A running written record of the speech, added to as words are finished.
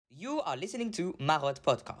You are listening to Marotte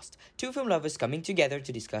Podcast, two film lovers coming together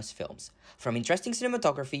to discuss films. From interesting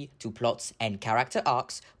cinematography to plots and character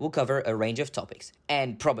arcs, we'll cover a range of topics,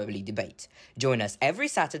 and probably debate. Join us every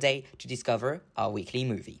Saturday to discover our weekly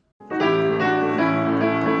movie.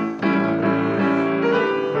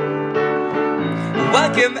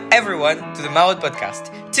 Welcome everyone to the Marotte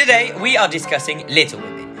Podcast. Today we are discussing Little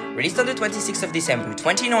Women, released on the 26th of December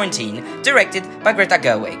 2019, directed by Greta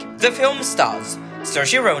Gerwig. The film stars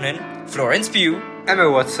Saoirse Ronan, Florence Pugh, Emma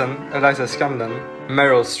Watson, Eliza Scanlon,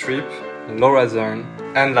 Meryl Streep, Laura Dern,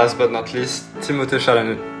 and last but not least, Timothée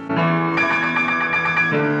Chalamet.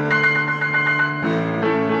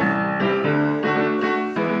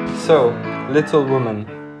 So, Little Woman.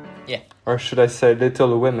 Yeah. Or should I say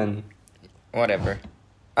Little Women? Whatever.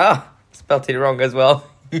 Oh, spelled it wrong as well.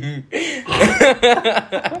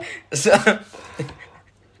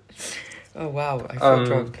 Oh wow, I feel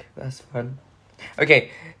drunk. That's fun.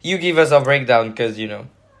 Okay, you give us a breakdown, because Yeah,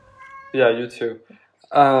 you too.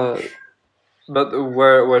 But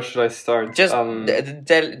where should I start? Just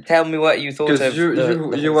tell me what you thought of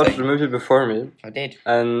Because you watched the movie before me. I did.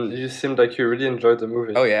 And you seemed like you really enjoyed the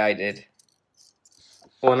movie. Oh yeah, I did.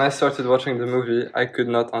 When I started watching the movie, I could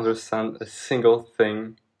not understand a single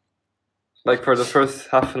thing. Like, for the first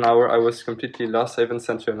half an hour, I was completely lost. I even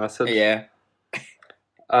sent you a message. Yeah.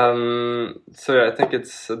 So yeah, I think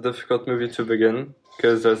it's a difficult movie to begin,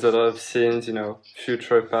 because there's a lot of scenes,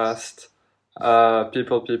 future, past,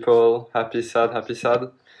 people, happy, sad.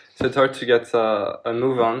 So it's hard to get a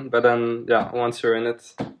move on, but then, yeah, once you're in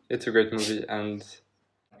it, it's a great movie, and...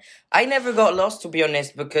 I never got lost, to be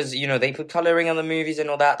honest, because, they put colouring on the movies and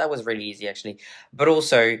all that. That was really easy, actually. But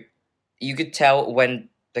also, you could tell when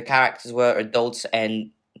the characters were adults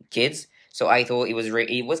and kids. So I thought it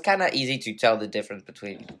was kind of easy to tell the difference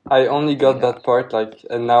between. I only got that part like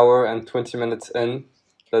an hour and 20 minutes in.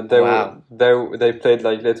 That they played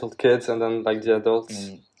like little kids and then like the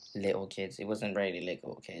adults. Little kids. It wasn't really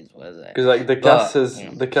little kids, was it? Because like the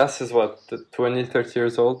cast is what, 20, 30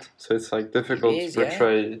 years old. So it's like difficult to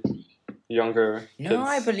portray younger kids. No,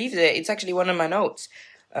 I believe it. It's actually one of my notes.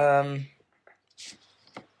 I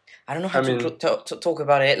don't know how to talk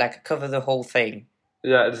about it. Like cover the whole thing.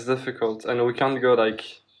 Yeah, it's difficult, and we can't go like.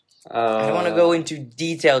 I don't want to go into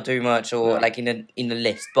detail too much, or like in a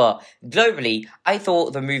list. But globally, I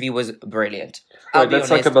thought the movie was brilliant. Let's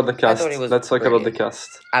talk about the cast. Let's talk about the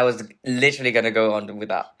cast. I was literally gonna go on with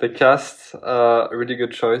that. The cast, really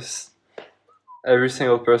good choice. Every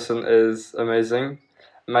single person is amazing.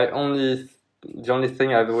 The only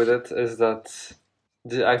thing I have with it is that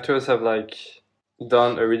the actors have like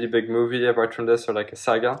done a really big movie apart from this, or like a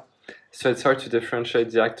saga. So it's hard to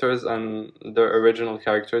differentiate the actors and the original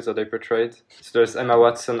characters that they portrayed. So there's Emma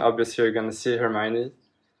Watson, obviously you're going to see Hermione.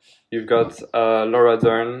 You've got Laura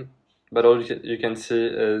Dern, but all you can see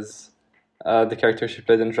is the character she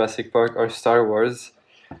played in Jurassic Park or Star Wars.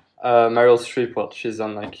 Meryl Streep, well, she's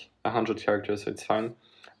done like 100 characters, so it's fine.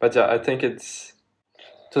 But yeah, I think it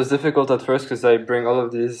was difficult at first because they bring all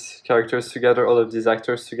of these characters together, all of these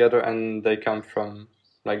actors together, and they come from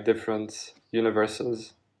like different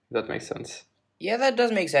universes. That makes sense. Yeah, that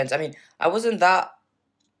does make sense. I mean, I wasn't that...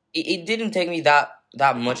 It didn't take me that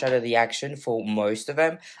much out of the action for most of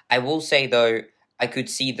them. I will say, though, I could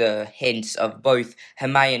see the hints of both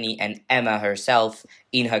Hermione and Emma herself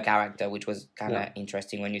in her character, which was kind of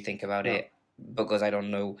interesting when you think about it, because I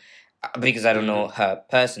don't know her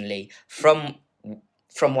personally. From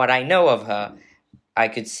what I know of her, I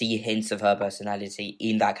could see hints of her personality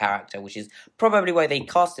in that character, which is probably why they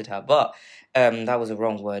casted her, but... that was a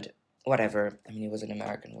wrong word. Whatever. I mean, it was an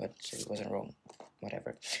American word, so it wasn't wrong.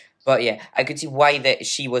 Whatever. But yeah, I could see why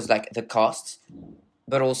she was like the cast.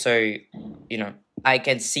 But also, I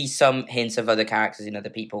can see some hints of other characters in other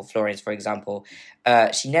people. Florence, for example.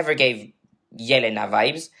 She never gave Yelena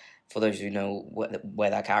vibes, for those who know where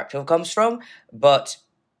that character comes from. But,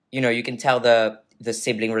 you can tell the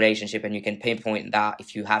sibling relationship, and you can pinpoint that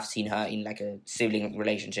if you have seen her in like a sibling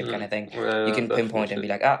relationship kind of thing. You can pinpoint and be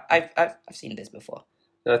like, I've seen this before.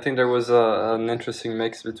 Yeah, I think there was an interesting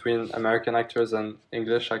mix between American actors and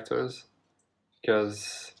English actors,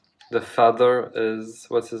 because the father is,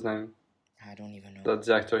 what's his name? I don't even know. That's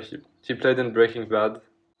the actor. He played in Breaking Bad,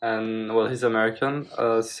 and well, he's American.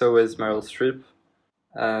 So is Meryl Streep,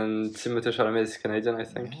 and Timothée Chalamet is Canadian, I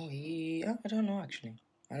think. No, I don't know actually.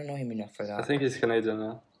 I don't know him enough for that. I think he's Canadian,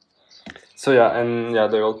 yeah. So yeah, and yeah,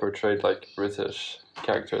 they all portrayed like British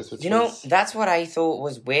characters. Which that's what I thought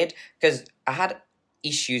was weird, because I had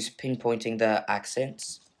issues pinpointing the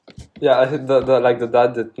accents. Yeah, I think the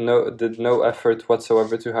dad did no effort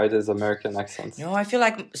whatsoever to hide his American accent. No, I feel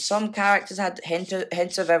like some characters had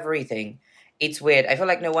hints of everything. It's weird. I feel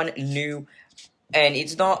like no one knew, and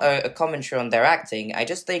it's not a commentary on their acting. I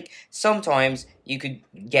just think sometimes you could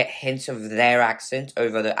get hints of their accent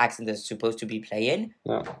over the accent they're supposed to be playing.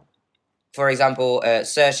 Yeah. For example,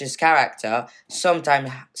 Saoirse's character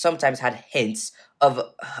sometimes had hints of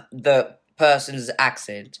the person's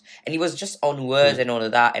accent, and he was just on words and all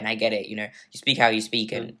of that. And I get it, you know, you speak how you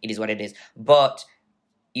speak, and it is what it is. But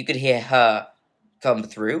you could hear her come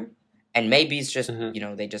through, and maybe it's just you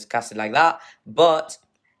know they just cast it like that. But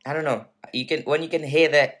I don't know. You can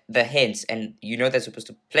hear the hints, and you know they're supposed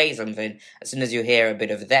to play something. As soon as you hear a bit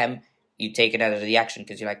of them, you take it out of the action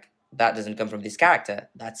because you're like, that doesn't come from this character.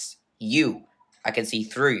 That's you. I can see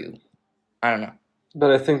through you. I don't know. But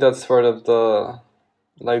I think that's sort of the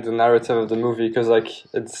narrative of the movie, because like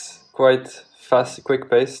it's quite fast, quick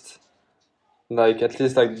paced. Like at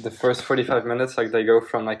least like the first 45 minutes, like they go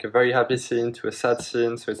from like a very happy scene to a sad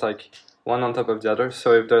scene, so it's like one on top of the other.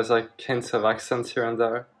 So if there's like hints of accents here and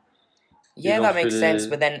there, yeah, that makes sense.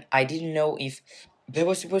 But then I didn't know if they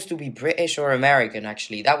were supposed to be British or American.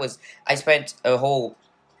 Actually, I spent a whole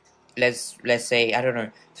let's say I don't know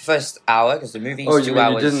the first hour because the movie is 2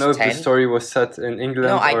 hours. You didn't know 10. if the story was set in England.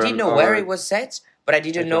 No, I did know where it was set, but I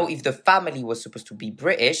didn't know if the family was supposed to be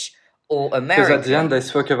British or American. Because at the end they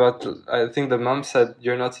spoke about, I think the mom said,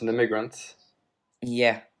 "You're not an immigrant."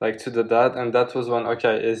 Yeah. Like to the dad, and that was one.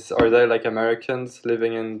 Okay, are they like Americans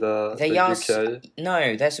living in the UK?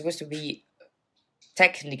 No, they're supposed to be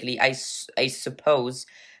technically, I suppose,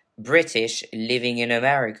 British living in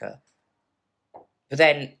America. But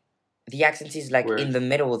then the accent is like in the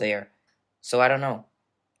middle there, so I don't know.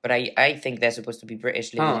 But I think they're supposed to be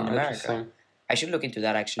British living in America. I should look into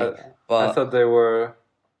that actually. But I thought they were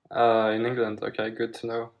in England. Okay, good to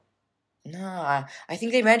know. No, I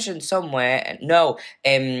think they mentioned somewhere. No,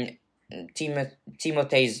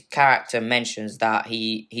 Timothée's character mentions that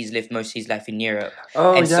he's lived most of his life in Europe.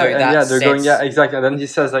 Oh, and they're going. Yeah, exactly. And then he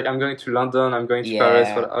says like, "I'm going to London. I'm going to Paris."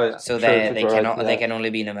 But, so they cannot. Yeah. They can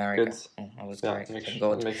only be in America. I was correct.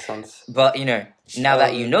 Makes sense. But you know, now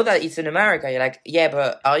that you know that it's in America, you're like, yeah,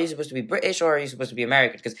 but are you supposed to be British or are you supposed to be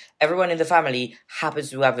American? Because everyone in the family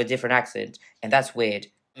happens to have a different accent, and that's weird.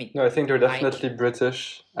 No, I think they're definitely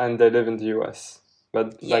British, and they live in the US.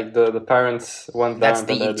 But like the parents want that's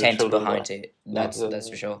the intent behind it. That's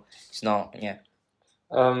for sure. It's not that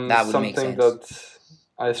would make sense. Something that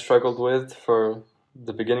I struggled with for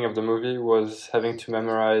the beginning of the movie was having to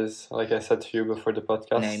memorize, like I said to you before the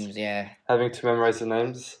podcast, names. Yeah, having to memorize the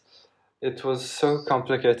names. It was so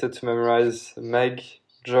complicated to memorize Meg,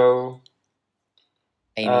 Joe,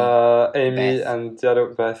 Amy, and the other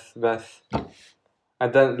Beth,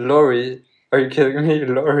 and then Laurie. Are you kidding me,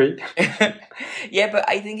 Laurie? Yeah, but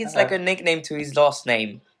I think it's like a nickname to his last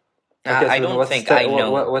name. Okay, I don't think I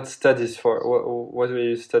know. What studies for? What do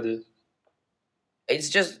you study? It's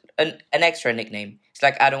just an extra nickname. It's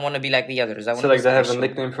like, I don't want to be like the others. I want so like they have a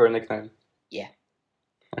nickname for a nickname? Yeah.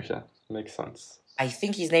 Okay, makes sense. I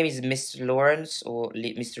think his name is Mr. Lawrence or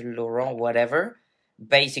Mr. Laurent, whatever.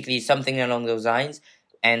 Basically, something along those lines.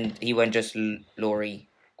 And he went just Laurie.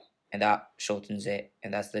 And that shortens it,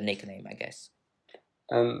 and that's the nickname, I guess.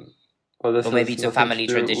 Or maybe it's a family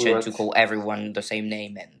tradition to call everyone the same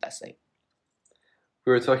name, and that's it.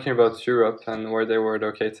 We were talking about Europe and where they were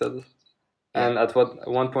located. Yeah. And at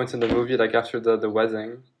one point in the movie, like after the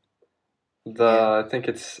wedding, I think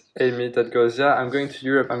it's Amy that goes, "Yeah, I'm going to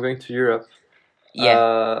Europe.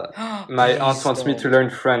 Yeah. My aunt wants me to learn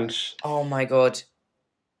French." Oh my god.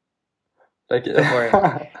 Like,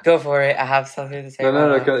 Go for it. I have something to say.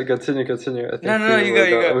 No, continue. I think you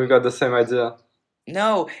go. We've got the same idea.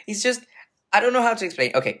 No, it's just, I don't know how to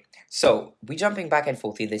explain. Okay, so we're jumping back and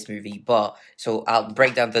forth in this movie, so I'll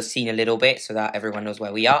break down the scene a little bit so that everyone knows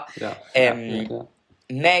where we are. Yeah.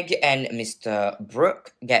 Meg and Mr.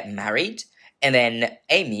 Brooke get married, and then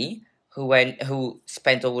Amy, who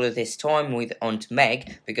spent all of this time with Aunt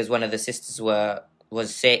Meg because one of the sisters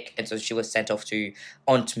was sick, and so she was sent off to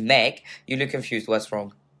Aunt Meg. You look confused. What's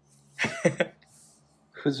wrong?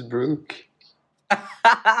 Who's Brooke?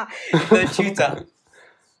 The tutor.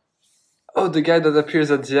 Oh, the guy that appears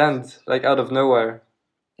at the end, like out of nowhere.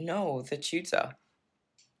 No, the tutor.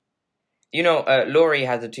 You know, Laurie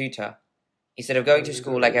has a tutor. Instead of going to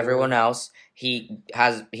school like everyone else, he's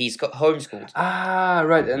got homeschooled. Ah,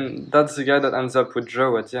 right, and that's the guy that ends up with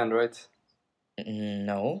Joe at the end, right?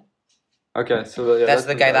 No. Okay, so that's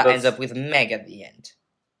the guy that ends up with Meg at the end.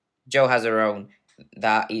 Joe has her own.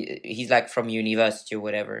 That he's like from university or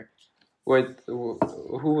whatever. Wait, who?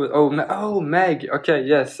 Oh, Meg. Okay,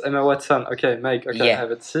 yes, Emma Watson. Okay, Meg. Okay, I Yeah.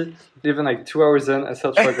 have it. See, even like 2 hours in, I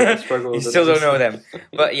still struggle You with the still don't names. know them.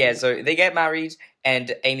 But yeah, so they get married,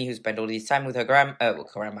 and Amy, who spent all this time with her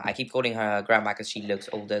grandma, I keep calling her grandma because she looks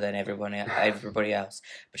older than everybody else,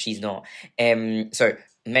 but she's not. So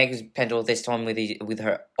Meg, who spent all this time with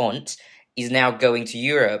her aunt, is now going to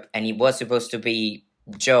Europe, and he was supposed to be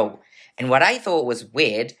Joe. And what I thought was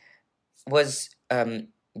weird was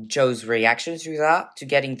Joe's reaction to that, to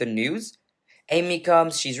getting the news. Amy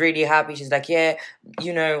comes, she's really happy. She's like, yeah,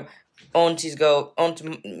 you know, on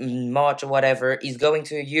to March or whatever. He's going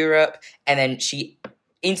to Europe, and then she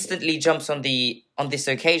instantly jumps on this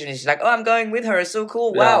occasion. And she's like, oh, I'm going with her. It's so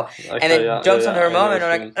cool. Wow. Yeah, okay, And then jumps on her I know mom, and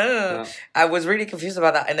what I'm you like, mean. ugh. Yeah. I was really confused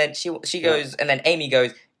about that. And then she goes, and then Amy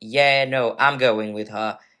goes, yeah, no, I'm going with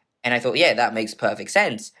her. And I thought, yeah, that makes perfect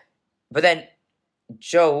sense. But then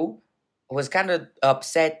Joe was kind of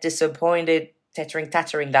upset, disappointed, tattering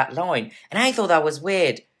that line. And I thought that was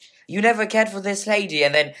weird. You never cared for this lady,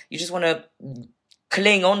 and then you just want to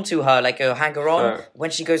cling on to her like a hanger-on Fair.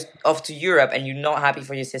 when she goes off to Europe, and you're not happy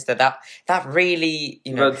for your sister. That really,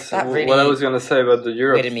 But that really what I was gonna say about the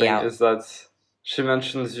Europe weirded me thing out. is that she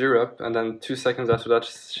mentions Europe, and then 2 seconds after that,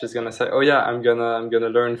 she's gonna say, "Oh yeah, I'm gonna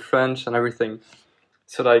learn French and everything."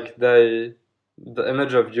 So like the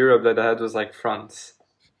image of Europe that I had was like France.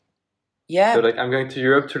 Yeah, So like I'm going to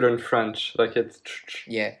Europe to learn French. Like it's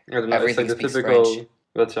yeah. I don't know. It's Everything like the speaks typical. French.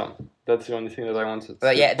 But yeah, that's the only thing that I wanted.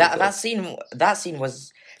 But to yeah, point out. that scene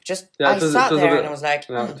was just. Yeah, I sat a there bit, and I was like,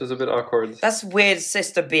 yeah, it was a bit awkward. that's weird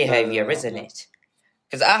sister behavior, isn't it?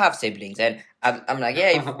 Because I have siblings, and I'm like,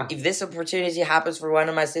 yeah, if this opportunity happens for one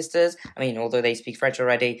of my sisters, I mean, although they speak French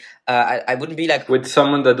already, I wouldn't be like, with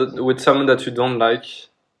someone that you don't like,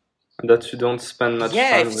 that you don't spend much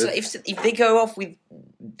yeah, time with. if they go off with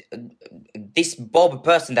this Bob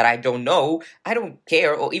person that I don't know, I don't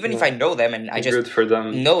care, or even if I know them and I just Good for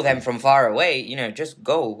them. know them from far away, just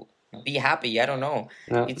go, be happy. I don't know.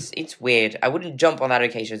 Yeah. It's weird. I wouldn't jump on that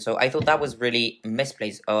occasion, so I thought that was really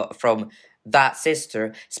misplaced from that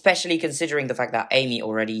sister, especially considering the fact that Amy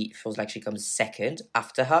already feels like she comes second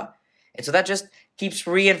after her. And so that just keeps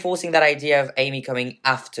reinforcing that idea of Amy coming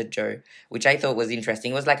after Joe, which I thought was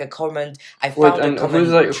interesting. It was like a comment. I found a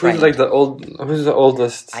common trend. Who's the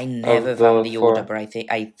oldest? I never of found the four? order, but I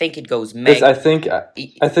think it goes Meg. I think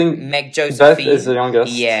Meg, Josephine. Beth is the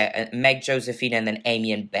youngest. Yeah, Meg, Josephine, and then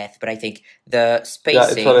Amy and Beth. But I think the it's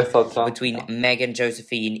spacing what I thought. between Meg and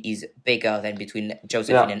Josephine is bigger than between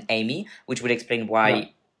Josephine and Amy, which would explain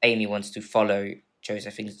why Amy wants to follow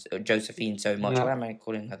Josephine so much. Yeah. Why am I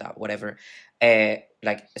calling her that? Whatever.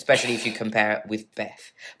 Like, especially if you compare with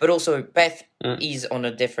Beth. But also, Beth is on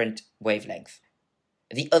a different wavelength.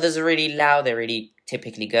 The others are really loud, they're really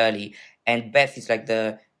typically girly, and Beth is like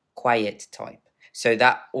the quiet type. So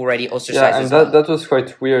that already ostracizes and that was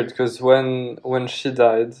quite weird because when she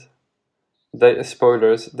died, they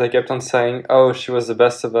kept on saying, "Oh, she was the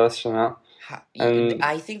best of us," And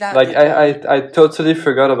I think that like I totally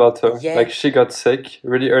forgot about her. Yeah. Like she got sick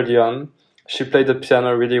really early on. She played the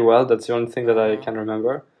piano really well. That's the only thing that I can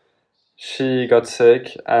remember. She got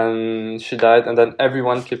sick and she died, and then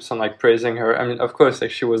everyone keeps on like praising her. I mean, of course,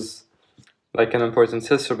 like she was like an important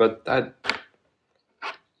sister, but I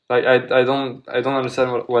don't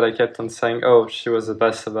understand what I kept on saying. Oh, she was the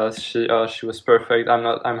best of us. She was perfect.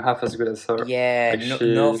 I'm half as good as her. Yeah, Like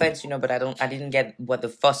no offense, but I didn't get what the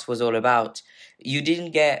fuss was all about. You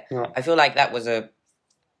didn't get. No. I feel like that was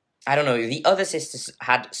I don't know. The other sisters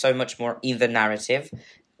had so much more in the narrative,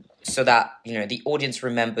 so that the audience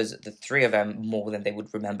remembers the three of them more than they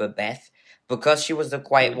would remember Beth, because she was the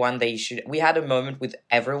quiet one. We had a moment with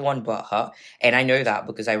everyone but her, and I know that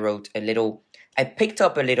because I picked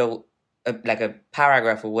up a little, like a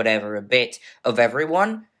paragraph or whatever, a bit of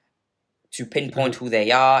everyone to pinpoint who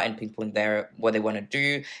they are and pinpoint what they want to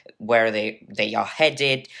do, where they are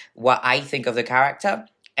headed, what I think of the character.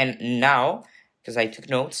 And now, because I took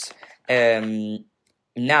notes,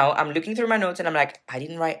 now I'm looking through my notes and I'm like, I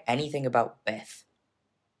didn't write anything about Beth.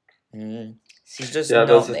 She's just not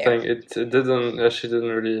that's the there. thing. It didn't. She didn't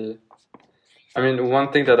really. I mean,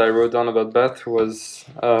 one thing that I wrote down about Beth was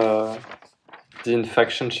the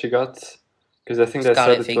infection she got, because I think they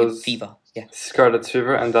said it was fever. Yeah, scarlet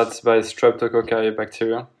fever, and that's by streptococci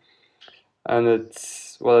bacteria, and I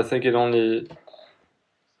think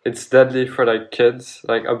it's deadly for like kids,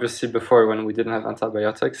 like obviously before when we didn't have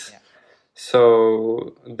antibiotics. Yeah.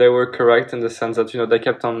 So they were correct in the sense that they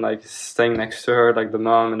kept on like staying next to her, like the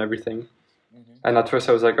mom and everything. And at first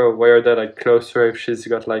I was like, oh, why are they like close to her if she's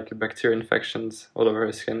got like bacteria infections all over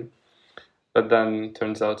her skin? But then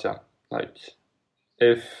turns out, like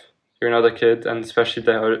if you're not a kid, and especially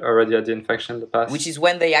they already had the infection in the past. Which is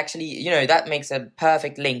when they actually, that makes a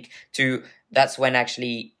perfect link to, that's when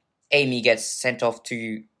actually Amy gets sent off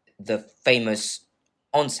to the famous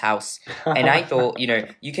aunt's house. And I thought,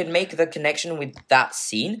 you can make the connection with that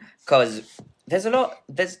scene, because there's a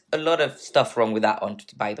lot of stuff wrong with that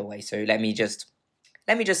aunt, by the way. So let me just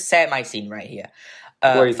set my scene right here.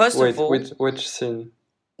 First of all, which scene?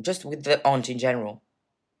 Just with the aunt in general.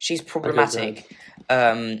 She's problematic.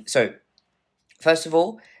 Okay, so, first of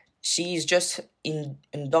all, she's just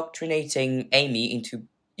indoctrinating Amy into,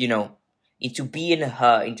 into being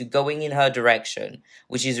her, into going in her direction,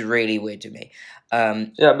 which is really weird to me.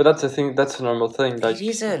 Yeah, but that's the thing. That's a normal thing. Like, it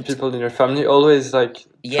isn't. People in your family always try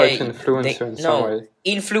to influence you in some way.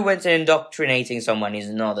 Influence and indoctrinating someone is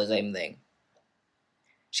not the same thing.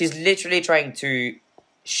 She's literally trying to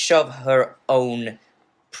shove her own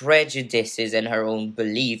prejudices and her own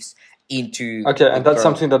beliefs into. Okay, and that's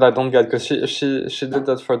something that I don't get, because she did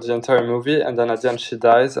that for the entire movie, and then at the end she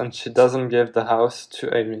dies, and she doesn't give the house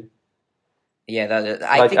to Amy. Yeah,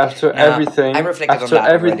 after everything. I reflected after on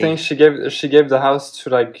that everything, already. she gave the house to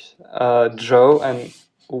Joe, and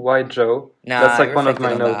why Joe? That's one of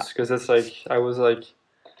my notes, because it's I was like.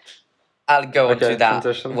 I'll go on to that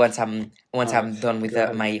once I'm done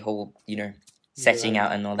with my whole setting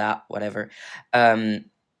out and all that, whatever.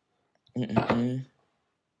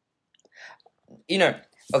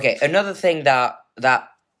 Okay, another thing that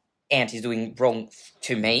aunt is doing wrong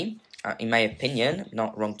to me, in my opinion,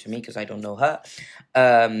 not wrong to me because I don't know her,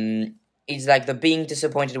 is the being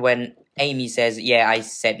disappointed when Amy says, yeah, I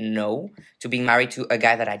said no to being married to a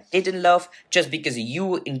guy that I didn't love just because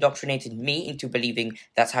you indoctrinated me into believing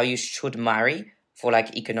that's how you should marry for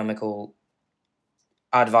economical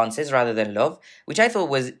advances rather than love, which I thought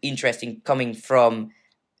was interesting coming from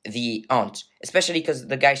the aunt, especially because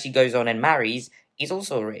the guy she goes on and marries is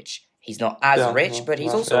also rich. He's not as rich, but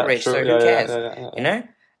he's also rich, so who cares? Yeah.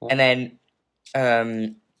 And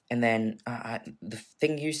then the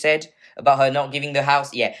thing you said about her not giving the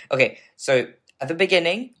house, yeah. Okay, so at the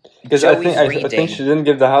beginning, because I think she didn't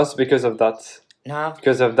give the house because of that. No.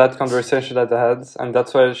 Because of that conversation that they had, and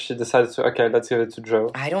that's why she decided to let's give it to Joe.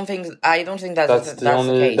 I don't think that's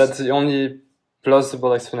the case. That's the only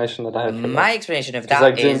plausible explanation that I have. My explanation of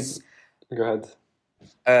that is. Go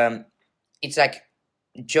ahead. It's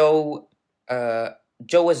Joe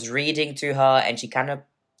was reading to her, and she kind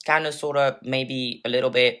of sort of maybe a little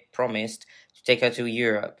bit promised to take her to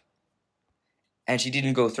Europe, and she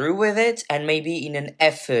didn't go through with it, and maybe in an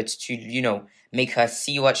effort to make her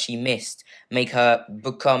see what she missed, make her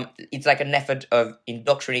become, it's an effort of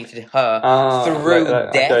indoctrinating her through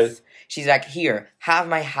death. Okay. She's here, have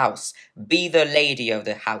my house, be the lady of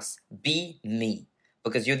the house, be me,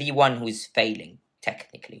 because you're the one who's failing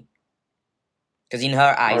technically. Because in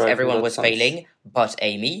her eyes, everyone was failing but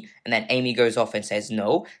Amy, and then Amy goes off and says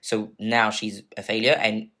no, so now she's a failure,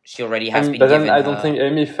 and she already has been given. But then I don't think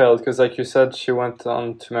Amy failed, because you said, she went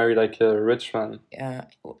on to marry a rich man. Yeah.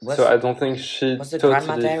 So I don't think she was the totally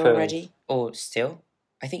grandma there failed. already, or still?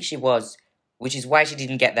 I think she was, which is why she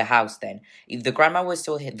didn't get the house. Then, if the grandma was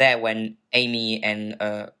still there when Amy and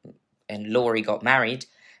Laurie got married,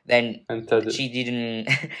 then she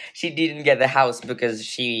didn't get the house because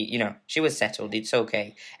she was settled. It's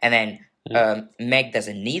okay. And then Meg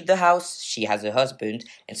doesn't need the house. She has a husband,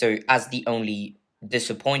 and so as the only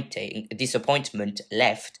disappointment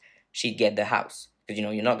left, she'd get the house, because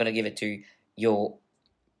you're not gonna give it to your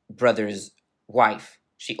brother's wife.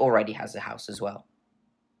 She already has the house as well,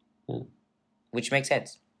 which makes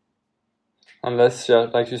sense. Unless,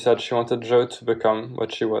 like you said, she wanted Joe to become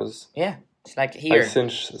what she was. Yeah. It's here.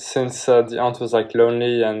 Since the aunt was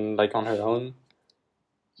lonely and on her own,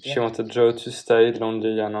 she wanted Joe to stay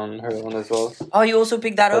lonely and on her own as well. Oh, you also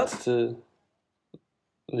picked that up?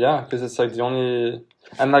 Yeah, because it's the only,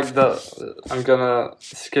 and I'm gonna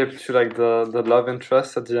skip to the love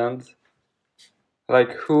interest at the end.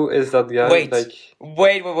 Who is that guy? Wait.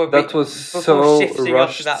 That was so shifting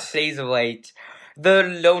rushed. Up to that, please wait. The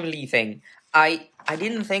lonely thing. I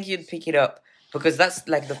didn't think you'd pick it up, because that's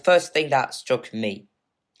the first thing that struck me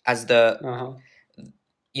as the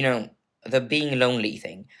the being lonely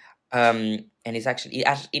thing. And it's actually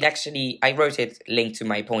I wrote it linked to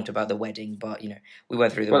my point about the wedding, but we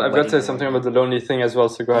went through the. Well, I've got to say something about the lonely thing as well.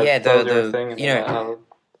 So go ahead. Yeah, the thing.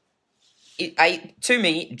 To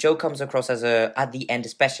me, Jo comes across as at the end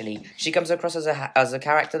especially, she comes across as a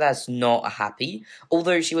character that's not happy.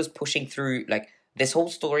 Although she was pushing through this whole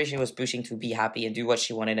story, she was pushing to be happy and do what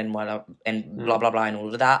she wanted and blah blah blah and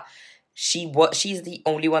all of that. She's the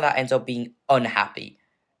only one that ends up being unhappy,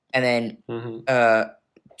 and then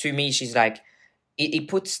to me she's it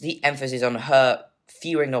puts the emphasis on her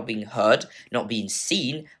fearing not being heard, not being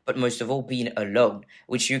seen, but most of all being alone,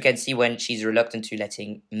 which you can see when she's reluctant to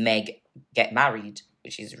letting Meg get married,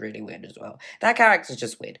 which is really weird as well. That character's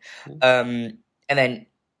just weird. And then,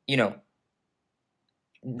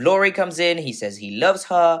 Laurie comes in, he says he loves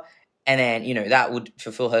her, and then, that would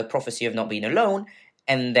fulfill her prophecy of not being alone,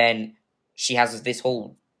 and then she has this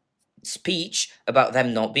whole speech about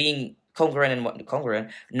them not being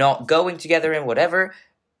not going together and whatever,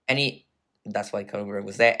 and that's why congruent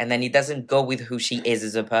was there, and then he doesn't go with who she is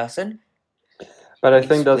as a person. But I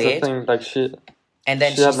think that's weird. The thing, like she had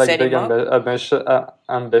like big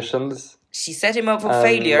ambitions. She set him up for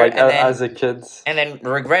failure, like, and then, as a kid, and then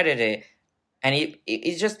regretted it, and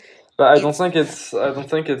it's just. But I don't think it's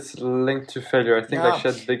linked to failure. I think like she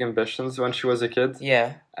had big ambitions when she was a kid.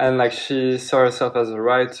 Yeah. And like she saw herself as a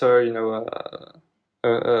writer,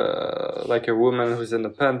 like a woman who's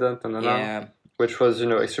independent and which was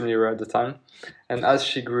extremely rare at the time. And as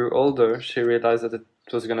she grew older, she realized that it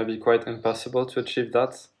was going to be quite impossible to achieve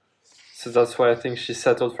that. So that's why I think she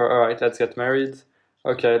settled for, all right, let's get married.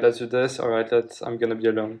 Okay, let's do this. All right, I'm going to be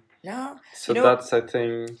alone. No. So that's, I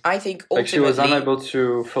think ultimately, like she was unable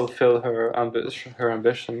to fulfill her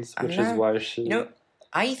ambitions, which is why she.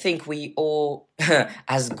 I think we all,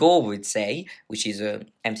 as Gore would say, which is a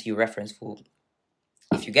MCU reference for,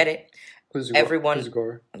 if you get it, who's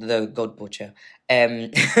Gore? The God Butcher.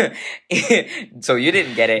 So you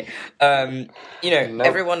didn't get it. No.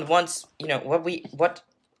 Everyone wants, what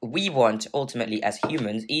we want ultimately as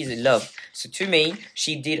humans is love. So to me,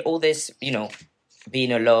 she did all this,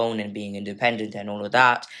 being alone and being independent and all of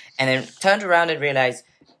that, and then turned around and realized,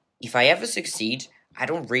 if I ever succeed, I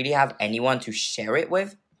don't really have anyone to share it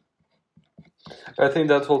with. I think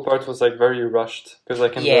that whole part was like very rushed because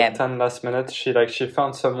like in the 10 last minutes, she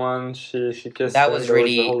found someone, she kissed. That was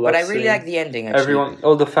really, but I really like the ending. Actually,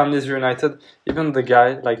 all the families reunited, even the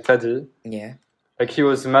guy like Teddy. Yeah. Like he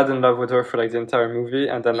was mad in love with her for like the entire movie,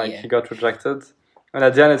 and then he got rejected. And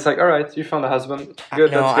at the end, it's like, all right, you found a husband.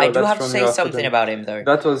 Good, no, I do have to say something about him though.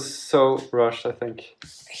 That was so rushed. I think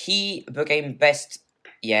he became best.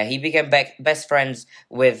 Yeah, he became best friends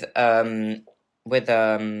with Amy,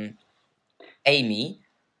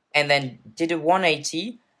 and then did a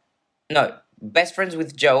 180. No, best friends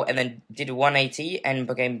with Joe, and then did a 180 and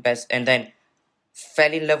became best, and then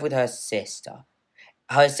fell in love with her sister.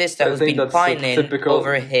 Her sister has been pining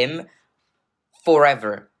over him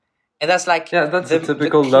forever. And that's like that's a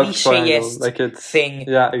typical love triangle, like it's thing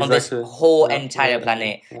on this whole entire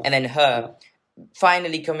planet. Yeah. And then her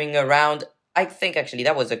finally coming around. I think actually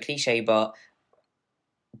that was a cliche, but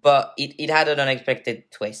it had an unexpected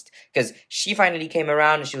twist because she finally came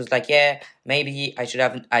around and she was like, yeah, maybe I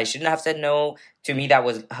shouldn't have said no. To me, that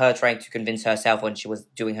was her trying to convince herself when she was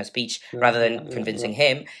doing her speech rather than convincing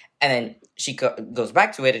him. And then she goes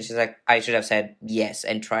back to it and she's like, I should have said yes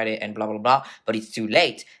and tried it and blah, blah, blah, but it's too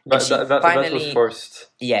late. But that was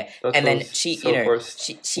forced. Yeah. And then she,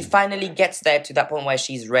 she finally gets there to that point where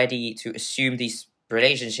she's ready to assume this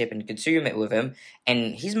relationship and consume it with him.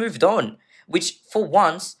 And he's moved on, which for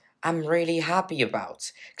once I'm really happy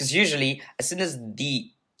about. Because usually as soon as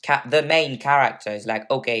the main character is like,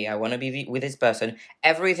 okay, I want to be with this person,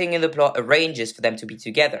 everything in the plot arranges for them to be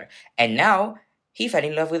together. And now he fell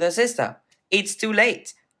in love with her sister. It's too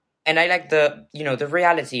late. And I like the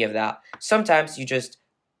reality of that. Sometimes you just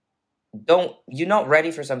you're not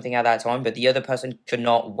ready for something at that time, but the other person could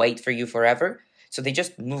not wait for you forever. So they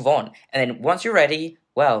just move on. And then once you're ready,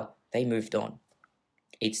 well, they moved on.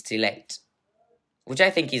 It's too late. Which I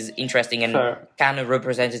think is interesting and kind of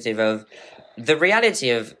representative of the reality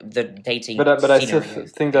of the dating. But I still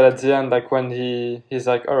think that at the end, like when he's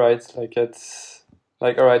like, all right, like it's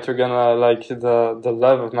like, all right, we're gonna like the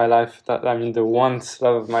love of my life. The once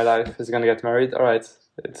love of my life is gonna get married. All right,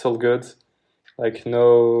 it's all good. Like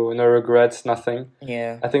no regrets, nothing.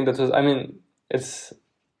 Yeah. I think that was. I mean, it's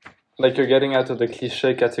like you're getting out of the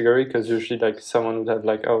cliche category because usually like someone would have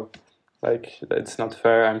like, oh, like it's not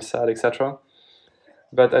fair, I'm sad, etc.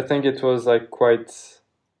 But I think it was like quite,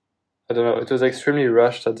 I don't know, it was extremely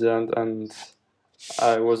rushed at the end, and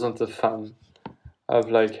I wasn't a fan of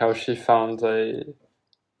like how she found a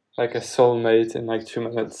soulmate in like 2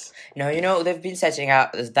 minutes. No, they've been setting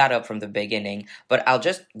that up from the beginning, but I'll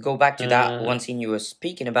just go back to that one scene you were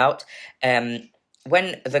speaking about. When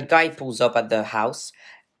the guy pulls up at the house,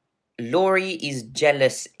 Laurie is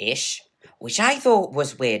jealous-ish, which I thought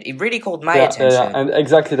was weird. It really called my attention. Yeah, and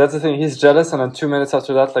exactly, that's the thing. He's jealous, and then 2 minutes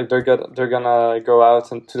after that, like they're gonna go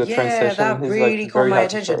out and to the train station. Yeah, that really called my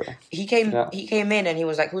attention. He came in and he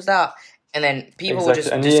was like, "Who's that?" And then people were exactly.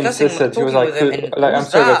 just And he discussing, insisted. He was talking with like, him, and like, I'm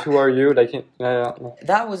who's sorry, but that? who are you? Like, yeah, yeah, no.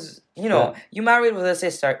 That was, Yeah. you married with a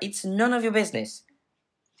sister. It's none of your business.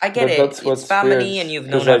 I get But it. that's It's what's weird, family, and you've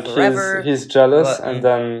because known her like forever. he's jealous, But and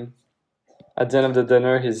then at the end of the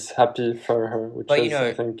dinner, he's happy for her, which but is,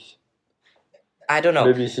 I think, I don't know,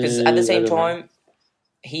 maybe because at the I same don't know. time,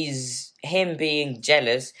 him being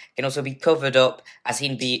jealous can also be covered up as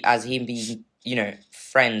him being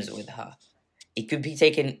friends with her. It could be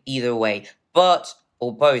taken either way,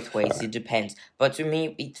 or both ways. Fair. It depends. But to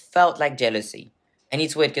me, it felt like jealousy, and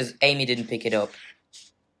it's weird because Amy didn't pick it up.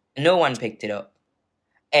 No one picked it up,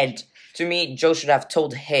 and to me, Joe should have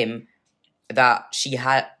told him that she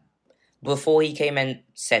had before he came and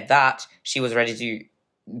said that she was ready to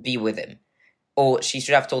be with him, or she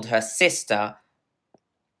should have told her sister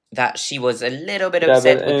that she was a little bit Yeah,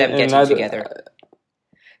 upset but with them in getting neither, together. yeah,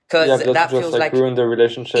 Because but that that would just feels like like ruin the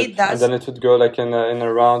relationship, it and does. then it would go like in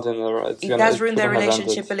a round, it's It gonna does it ruin their wouldn't have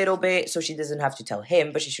relationship a ended. little bit, so she doesn't have to tell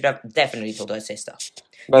him, but she should have definitely told her sister.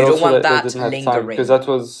 But You don't also want they that didn't have time, because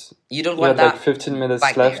lingering. You don't you want had like that 15 minutes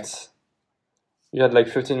back there. left. You had like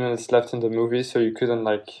 15 minutes left in the movie, so you couldn't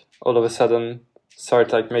like all of a sudden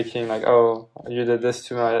start like making like, oh, you did this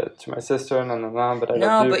to my sister, no, but I love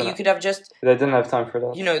No, you. but you could have just, They didn't have time for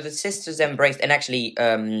that. the sisters embraced, and actually,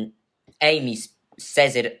 Amy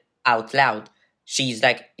says it out loud. She's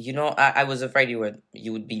like, I was afraid you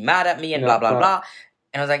would be mad at me and blah blah blah.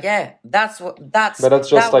 And I was like, yeah, But that's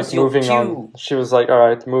just that like was your moving cue. on. She was like, all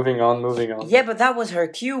right, moving on. Yeah, but that was her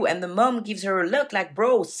cue, and the mom gives her a look like,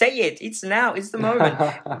 bro, say it. It's now. It's the moment.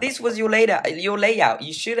 This was your layout.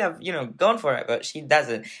 You should have, gone for it, but she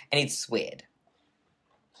doesn't, and it's weird.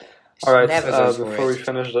 All right. Never goes for Before it. we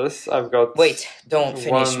finish this, I've got Wait, don't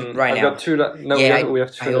finish right I've now. got two. No, Yeah, we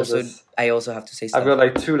have to finish this. I also have to say I've stuff. got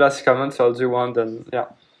like two last comments. So I'll do one. Then yeah.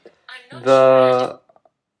 The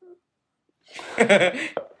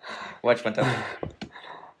Watch my tongue.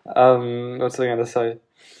 what's I gonna say?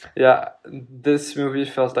 Yeah, this movie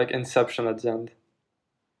felt like Inception at the end,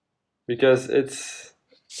 because it's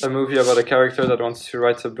a movie about a character that wants to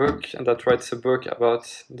write a book, and that writes a book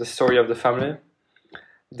about the story of the family.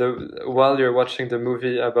 While you're watching the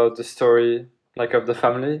movie about the story like of the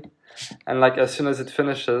family, and like as soon as it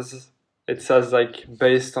finishes, it says like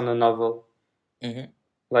based on a novel,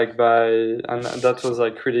 like and that was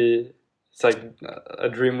like really. It's like a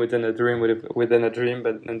dream within a dream within a dream,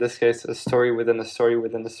 but in this case, a story within a story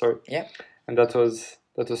within a story. Yeah, and that was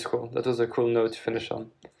cool. That was a cool note to finish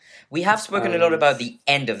on. We have spoken a lot about the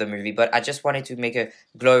end of the movie, but I just wanted to make a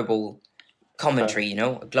global commentary,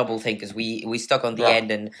 a global thing, because we stuck on the end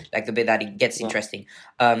and like the bit that it gets interesting.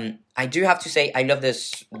 I do have to say I love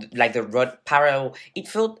this, like the parallel. It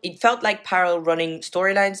felt like parallel running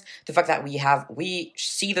storylines. The fact that we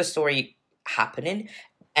see the story happening,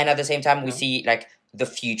 and at the same time we see like the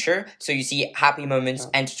future. So you see happy moments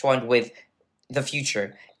intertwined with the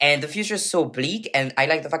future, and the future is so bleak. And I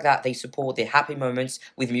like the fact that they support the happy moments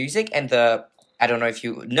with music, and I don't know if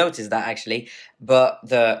you noticed that actually, but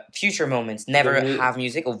the future moments never have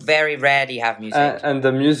music, or very rarely have music. And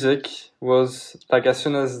the music was like as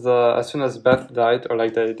soon as Beth died, or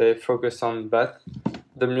like they focused on Beth,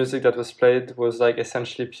 the music that was played was like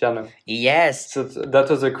essentially piano. Yes. So that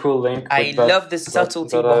was a cool link. I love the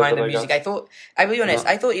subtlety behind the music. I'll be honest,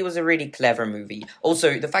 I thought it was a really clever movie.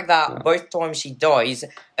 Also, the fact that both times she dies,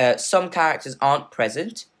 some characters aren't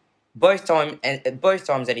present. Both times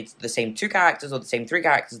that it's the same two characters or the same three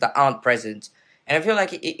characters that aren't present. And I feel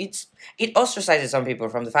like it ostracizes some people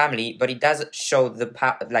from the family, but it does show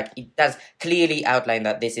it does clearly outline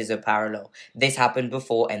that this is a parallel. This happened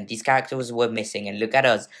before, and these characters were missing. And look at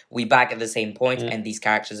us, we back at the same point, and these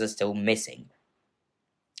characters are still missing.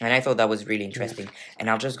 And I thought that was really interesting. And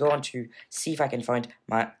I'll just go on to see if I can find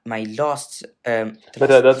my last. But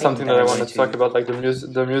that's something that I wanted to talk about. Like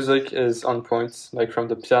the music is on point, like from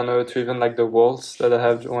the piano to even like the waltz that I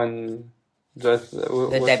have when. The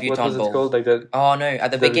debutante ball. Called? Like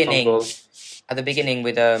at the beginning. Ball. At the beginning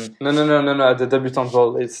with No. At the debutante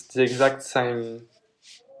ball, it's the exact same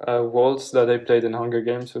waltz that I played in Hunger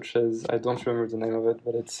Games, which is I don't remember the name of it,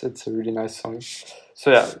 but it's a really nice song.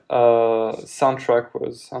 So yeah, soundtrack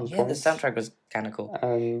was on point. Yeah, the soundtrack was kind of cool.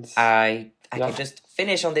 And I can just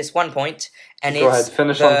finish on this one point, and go ahead,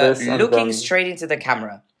 finish on this. Looking straight into the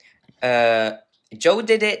camera. Joe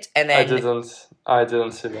did it, and then I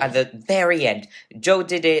didn't see that. At the very end, Joe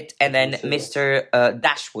did it, and then Mr.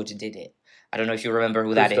 Dashwood did it. I don't know if you remember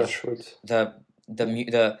who that is. Dashwood?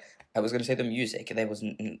 The I was going to say the music. There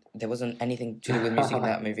wasn't anything to do with music in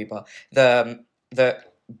that movie, but the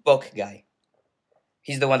book guy.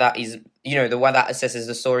 He's the one that is, the one that assesses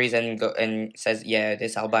the stories and says, yeah,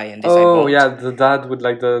 this I'll buy and this I Oh won't. yeah, the dad with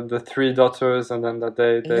like the three daughters, and then that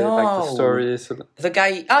they like the No. story. So The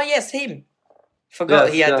guy, yes, him. Forgot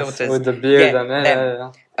he had daughters. with the beard Yeah, and yeah,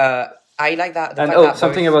 them. yeah. I like that. The And fact that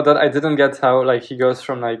something both, about that I didn't get how like he goes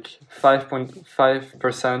from like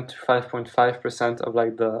 5.5% to 5.5% of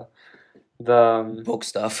like the book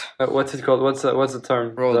stuff, what's it called? What's the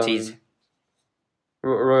term? royalties.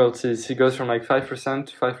 Royalties. He goes from like 5%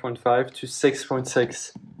 to 5.5 to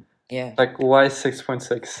 6.6. Yeah. Like why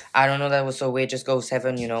 6.6? I don't know. That was so weird. Just go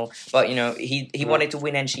 7, But he wanted to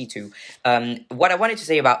win, and she too. What I wanted to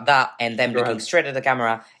say about that and them looking straight at the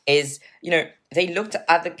camera is, they looked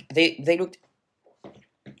at they looked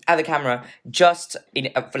at the camera just in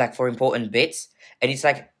like for important bits, and it's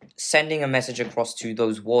like sending a message across to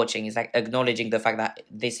those watching. It's like acknowledging the fact that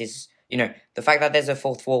this is, the fact that there's a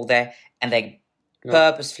fourth wall there, and they're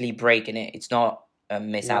purposefully breaking it. It's not a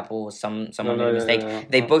mishap or someone made a mistake.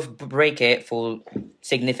 They both break it for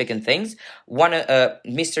significant things. One,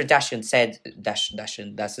 Mr. Dashan said,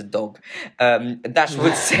 Dashan, that's a dog.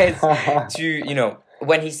 Dashwood says to,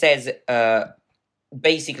 when he says,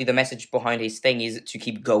 basically the message behind his thing is to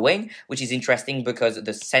keep going, which is interesting because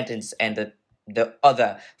the sentence and the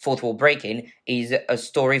other fourth wall breaking is a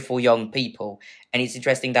story for young people, and it's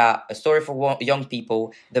interesting that a story for young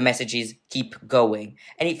people, the message is keep going,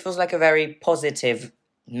 and it feels like a very positive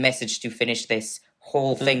message to finish this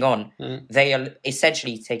whole thing on. They are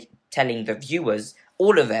essentially telling the viewers,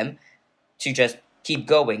 all of them, to just keep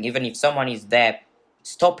going. Even if someone is there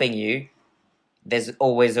stopping you, there's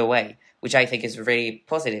always a way, which I think is a really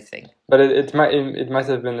positive thing. But it might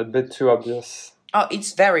have been a bit too obvious. Oh,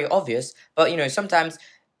 it's very obvious, but sometimes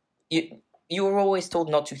you're always told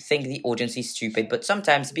not to think the audience is stupid, but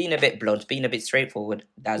sometimes being a bit blunt, being a bit straightforward,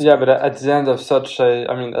 that's but at the end of such a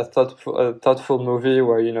thoughtful movie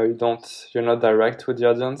where you're not direct with the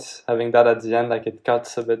audience, having that at the end, like it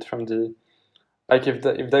cuts a bit from the, like if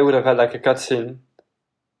they would have had like a cutscene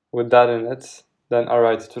with that in it, then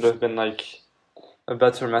alright, it would have been like a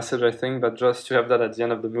better message, I think. But just to have that at the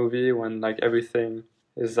end of the movie when like everything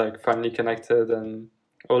is like finally connected and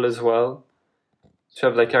all is well, to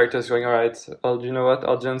have like characters going, all right, well, you know what,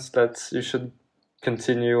 audience, you should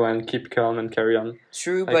continue and keep calm and carry on.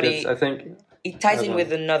 True, like but I think it ties in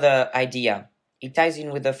with another idea. It ties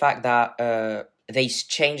in with the fact that they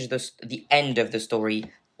change the end of the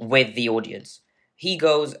story with the audience. He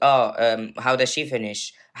goes, how does she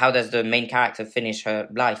finish? How does the main character finish her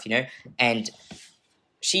life, And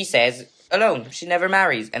she says, alone, she never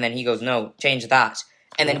marries. And then he goes, no, change that.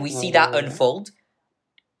 And then we see that unfold,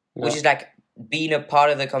 which is like being a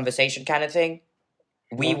part of the conversation kind of thing.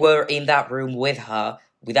 We were in that room with her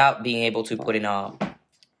without being able to put in our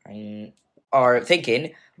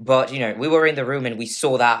thinking, but we were in the room and we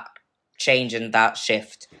saw that change and that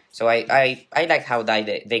shift. So I like how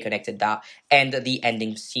they connected that and the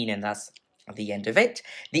ending scene, and that's the end of it.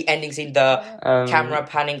 The ending scene, the camera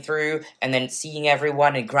panning through and then seeing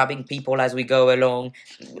everyone and grabbing people as we go along,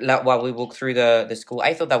 while we walk through the school.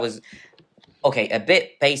 I thought that was a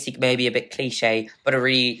bit basic, maybe a bit cliche, but a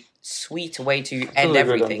really sweet way to end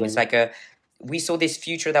everything. It's like we saw this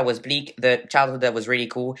future that was bleak, the childhood that was really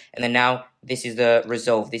cool, and then now this is the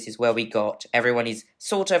resolve. This is where we got. Everyone is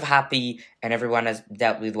sort of happy, and everyone has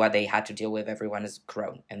dealt with what they had to deal with. Everyone has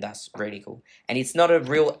grown, and that's really cool. And it's not a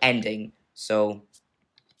real ending, so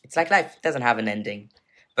it's like life. It doesn't have an ending,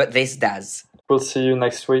 but this does. We'll see you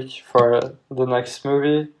next week for the next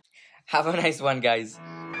movie. Have a nice one, guys.